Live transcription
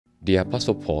The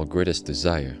Apostle Paul's greatest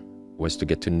desire was to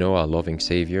get to know our loving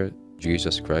Savior,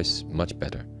 Jesus Christ, much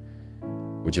better.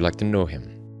 Would you like to know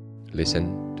him?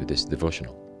 Listen to this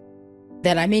devotional.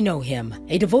 That I May Know Him,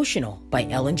 a devotional by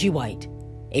Ellen G. White.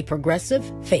 A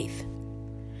progressive faith.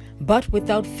 But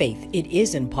without faith it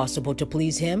is impossible to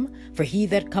please him, for he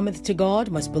that cometh to God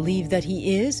must believe that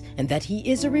he is, and that he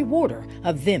is a rewarder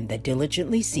of them that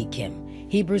diligently seek him.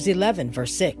 Hebrews 11,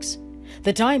 verse 6.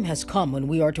 The time has come when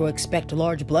we are to expect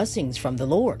large blessings from the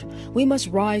Lord. We must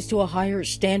rise to a higher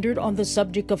standard on the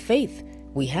subject of faith.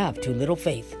 We have too little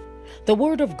faith. The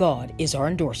Word of God is our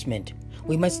endorsement.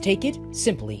 We must take it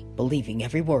simply, believing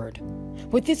every word.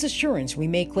 With this assurance we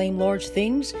may claim large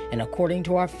things, and according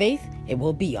to our faith it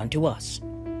will be unto us.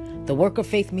 The work of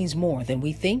faith means more than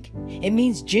we think. It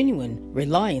means genuine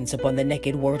reliance upon the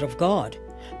naked Word of God.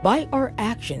 By our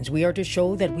actions we are to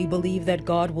show that we believe that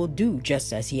God will do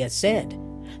just as he has said.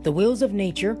 The wills of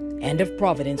nature and of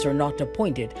providence are not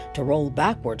appointed to roll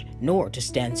backward nor to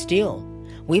stand still.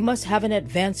 We must have an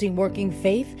advancing working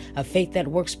faith, a faith that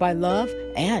works by love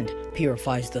and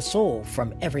purifies the soul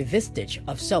from every vestige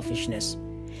of selfishness.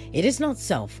 It is not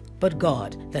self, but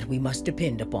God that we must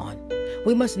depend upon.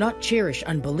 We must not cherish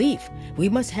unbelief. We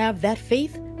must have that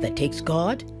faith that takes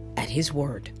God at his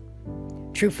word.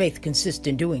 True faith consists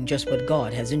in doing just what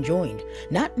God has enjoined,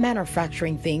 not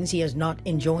manufacturing things he has not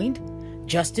enjoined.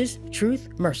 Justice, truth,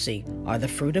 mercy are the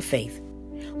fruit of faith.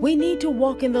 We need to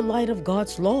walk in the light of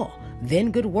God's law.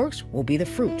 Then good works will be the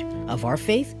fruit of our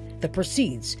faith that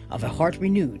proceeds of a heart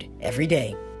renewed every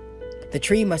day. The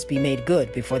tree must be made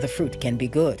good before the fruit can be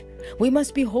good. We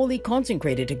must be wholly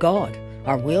consecrated to God.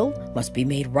 Our will must be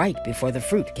made right before the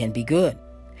fruit can be good.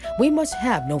 We must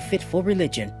have no fitful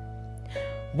religion.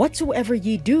 Whatsoever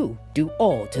ye do, do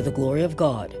all to the glory of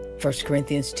God. 1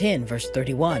 Corinthians 10, verse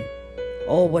 31.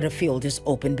 Oh, what a field is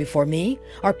open before me.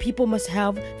 Our people must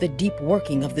have the deep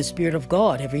working of the Spirit of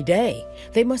God every day.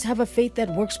 They must have a faith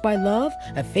that works by love,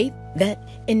 a faith that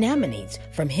emanates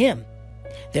from him.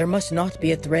 There must not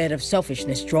be a thread of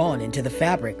selfishness drawn into the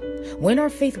fabric. When our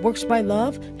faith works by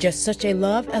love, just such a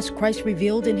love as Christ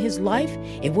revealed in his life,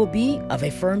 it will be of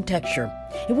a firm texture.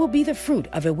 It will be the fruit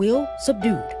of a will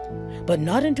subdued. But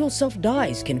not until self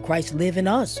dies can Christ live in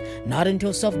us. Not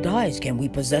until self dies can we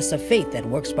possess a faith that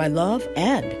works by love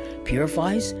and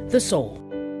purifies the soul.